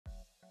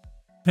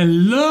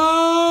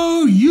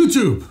Hello,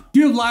 YouTube!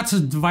 Do you have lots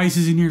of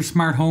devices in your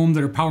smart home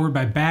that are powered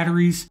by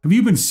batteries? Have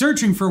you been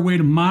searching for a way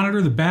to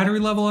monitor the battery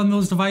level on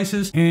those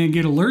devices and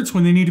get alerts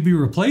when they need to be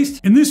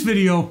replaced? In this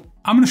video,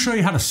 I'm going to show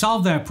you how to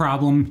solve that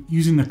problem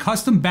using the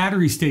custom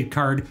battery state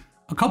card,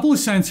 a couple of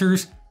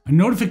sensors, a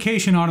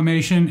notification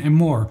automation, and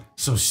more,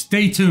 so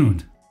stay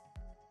tuned.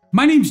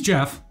 My name's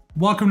Jeff.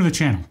 Welcome to the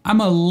channel.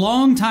 I'm a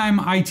longtime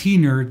IT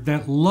nerd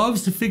that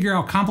loves to figure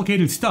out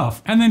complicated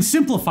stuff and then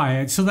simplify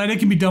it so that it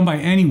can be done by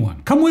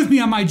anyone. Come with me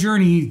on my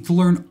journey to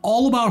learn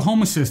all about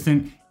Home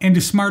Assistant and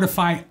to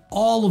smartify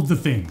all of the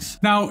things.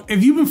 Now,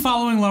 if you've been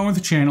following along with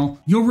the channel,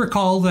 you'll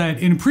recall that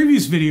in a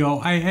previous video,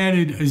 I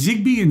added a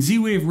Zigbee and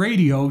Z-Wave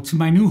radio to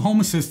my new Home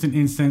Assistant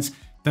instance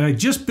that I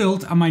just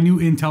built on my new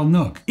Intel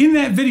NUC. In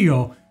that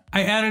video,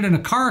 I added an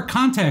Aqara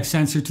contact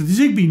sensor to the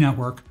Zigbee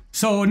network,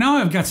 so now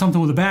I've got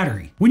something with a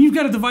battery. When you've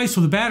got a device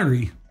with a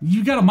battery,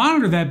 you gotta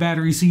monitor that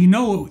battery so you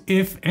know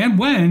if and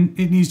when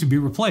it needs to be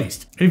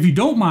replaced. If you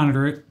don't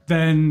monitor it,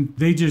 then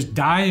they just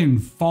die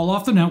and fall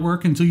off the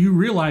network until you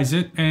realize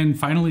it and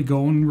finally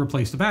go and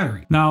replace the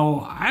battery.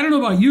 Now, I don't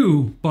know about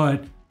you,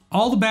 but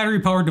all the battery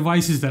powered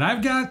devices that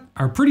I've got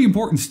are pretty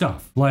important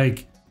stuff,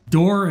 like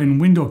door and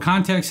window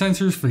contact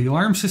sensors for the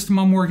alarm system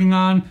I'm working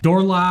on,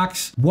 door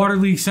locks, water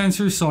leak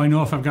sensors so I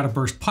know if I've got a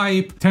burst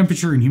pipe,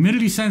 temperature and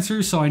humidity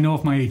sensors so I know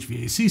if my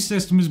HVAC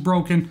system is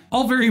broken.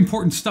 All very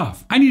important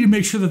stuff. I need to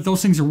make sure that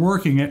those things are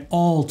working at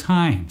all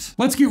times.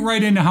 Let's get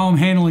right into how I'm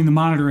handling the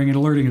monitoring and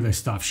alerting of this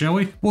stuff, shall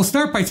we? We'll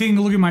start by taking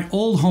a look at my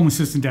old Home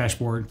Assistant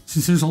dashboard,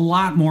 since there's a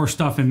lot more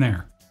stuff in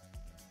there.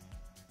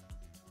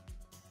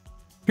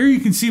 Here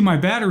you can see my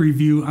battery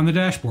view on the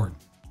dashboard.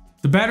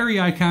 The battery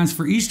icons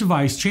for each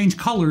device change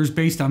colors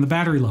based on the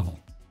battery level.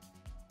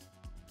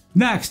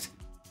 Next,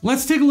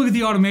 let's take a look at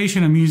the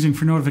automation I'm using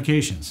for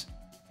notifications.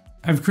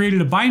 I've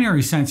created a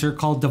binary sensor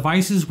called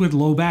Devices with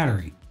Low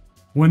Battery.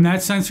 When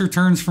that sensor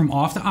turns from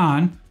off to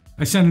on,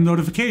 I send a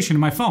notification to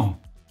my phone.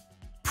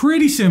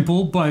 Pretty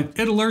simple, but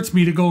it alerts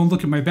me to go and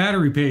look at my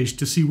battery page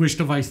to see which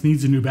device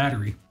needs a new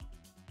battery.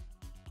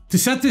 To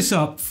set this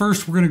up,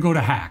 first we're going to go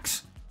to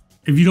Hacks.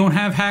 If you don't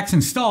have Hacks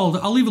installed,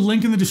 I'll leave a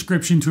link in the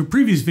description to a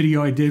previous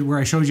video I did where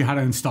I showed you how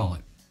to install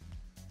it.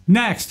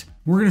 Next,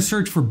 we're going to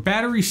search for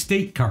Battery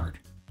State Card.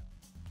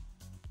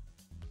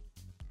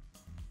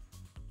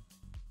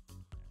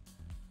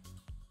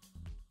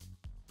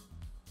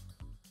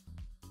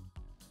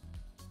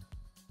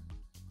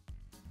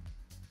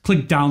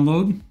 Click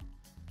Download.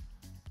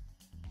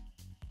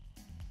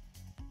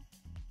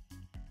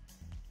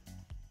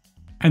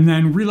 And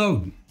then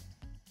reload.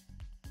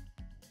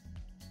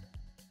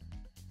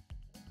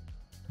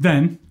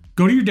 Then,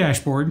 go to your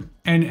dashboard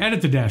and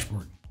edit the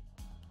dashboard.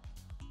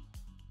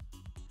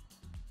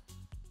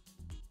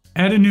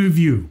 Add a new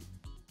view.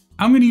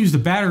 I'm going to use the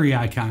battery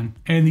icon,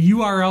 and the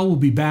URL will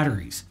be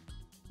batteries.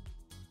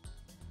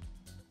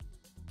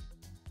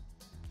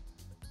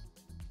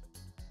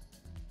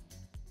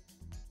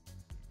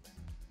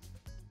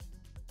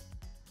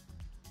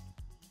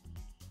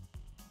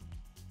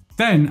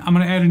 Then, I'm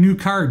going to add a new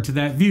card to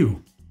that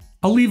view.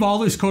 I'll leave all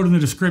this code in the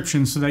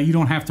description so that you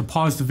don't have to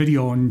pause the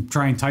video and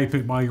try and type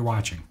it while you're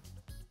watching.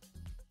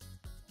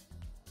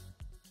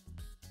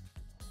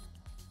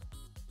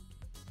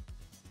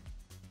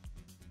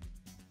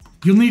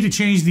 You'll need to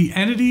change the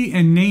entity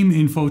and name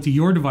info to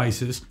your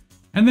devices,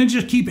 and then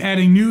just keep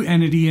adding new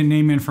entity and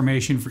name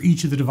information for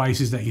each of the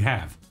devices that you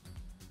have.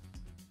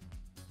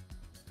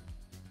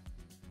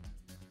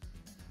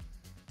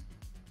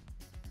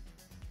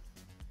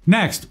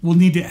 Next, we'll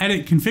need to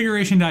edit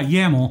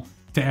configuration.yaml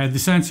to add the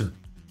sensor.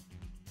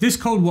 This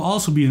code will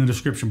also be in the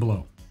description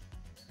below.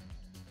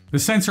 The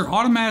sensor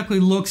automatically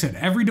looks at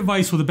every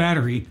device with a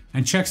battery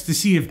and checks to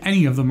see if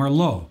any of them are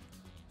low.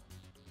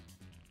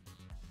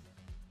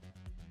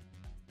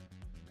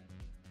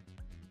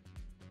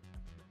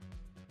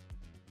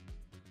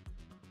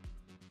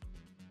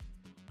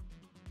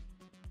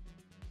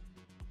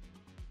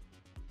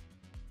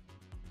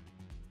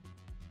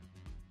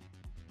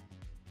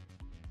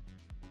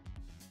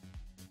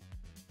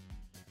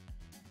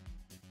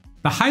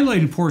 The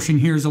highlighted portion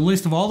here is a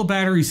list of all the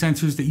battery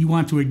sensors that you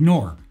want to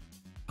ignore.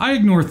 I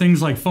ignore things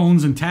like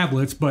phones and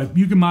tablets, but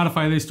you can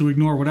modify this to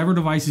ignore whatever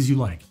devices you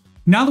like.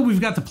 Now that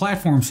we've got the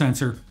platform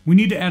sensor, we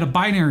need to add a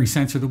binary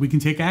sensor that we can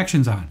take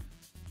actions on.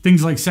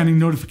 Things like sending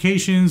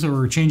notifications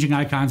or changing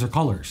icons or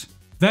colors.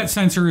 That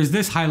sensor is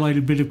this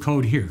highlighted bit of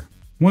code here.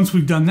 Once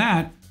we've done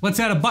that, let's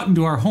add a button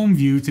to our home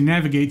view to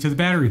navigate to the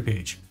battery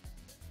page.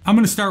 I'm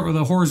going to start with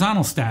a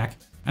horizontal stack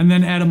and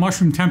then add a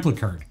mushroom template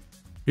card.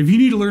 If you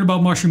need to learn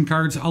about mushroom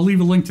cards, I'll leave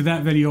a link to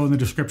that video in the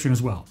description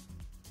as well.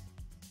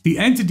 The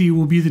entity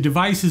will be the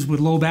devices with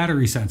low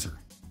battery sensor.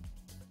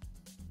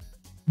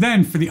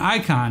 Then for the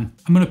icon,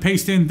 I'm going to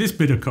paste in this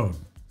bit of code.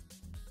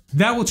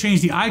 That will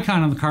change the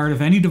icon on the card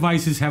if any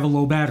devices have a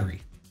low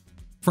battery.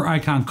 For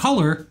icon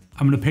color,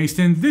 I'm going to paste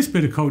in this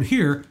bit of code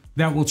here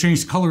that will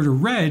change the color to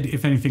red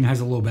if anything has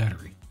a low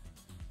battery.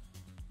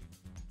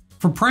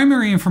 For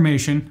primary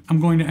information, I'm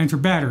going to enter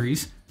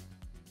batteries,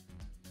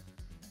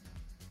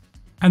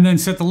 and then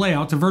set the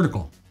layout to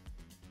vertical.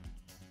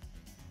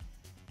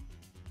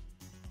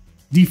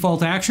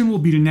 Default action will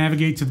be to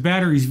navigate to the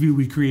batteries view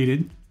we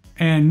created,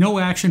 and no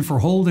action for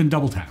hold and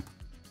double tap.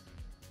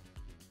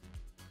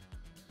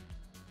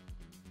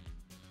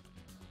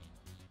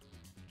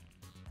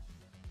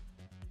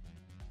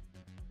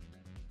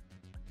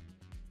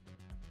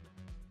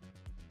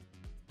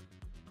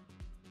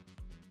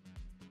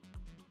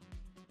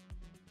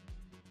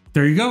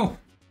 There you go.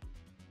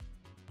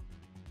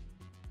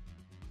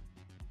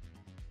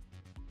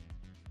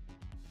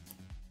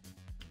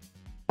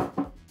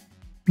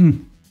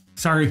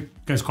 Sorry, you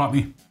guys caught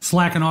me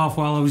slacking off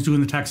while I was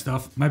doing the tech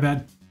stuff. My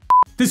bad.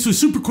 This was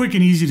super quick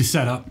and easy to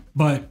set up,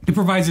 but it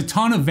provides a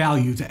ton of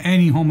value to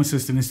any Home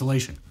Assistant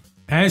installation.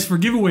 As for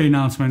giveaway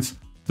announcements,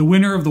 the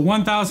winner of the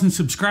 1,000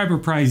 subscriber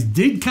prize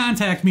did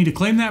contact me to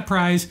claim that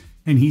prize,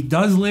 and he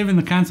does live in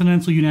the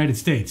continental United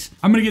States.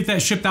 I'm gonna get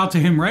that shipped out to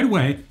him right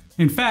away.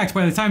 In fact,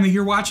 by the time that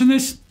you're watching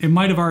this, it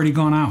might have already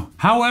gone out.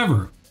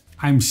 However,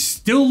 I'm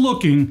still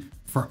looking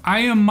for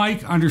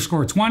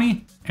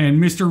IamMike_20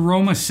 and Mr.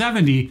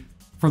 Roma70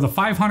 for the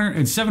 500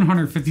 and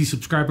 750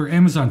 subscriber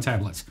Amazon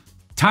tablets.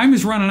 Time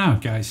is running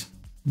out, guys.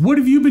 What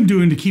have you been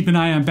doing to keep an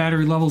eye on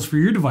battery levels for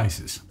your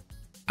devices?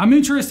 I'm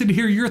interested to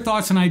hear your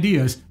thoughts and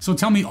ideas, so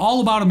tell me all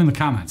about them in the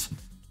comments.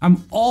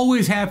 I'm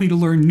always happy to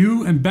learn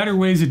new and better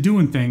ways of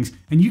doing things,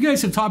 and you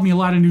guys have taught me a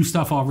lot of new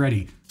stuff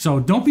already, so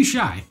don't be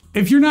shy.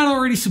 If you're not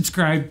already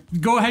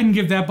subscribed, go ahead and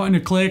give that button a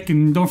click,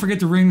 and don't forget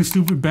to ring the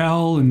stupid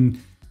bell,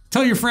 and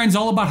tell your friends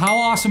all about how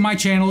awesome my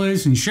channel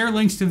is, and share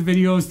links to the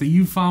videos that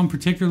you found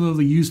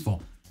particularly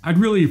useful. I'd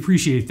really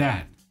appreciate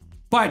that.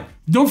 But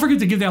don't forget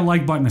to give that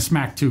like button a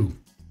smack too.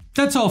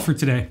 That's all for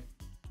today.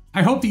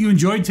 I hope that you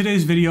enjoyed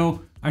today's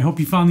video. I hope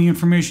you found the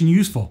information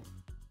useful.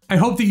 I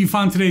hope that you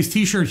found today's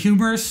t-shirt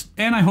humorous,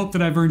 and I hope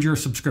that I've earned your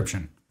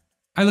subscription.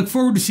 I look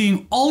forward to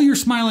seeing all your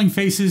smiling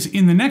faces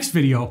in the next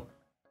video,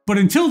 but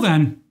until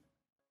then,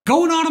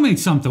 go and automate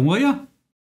something, will ya?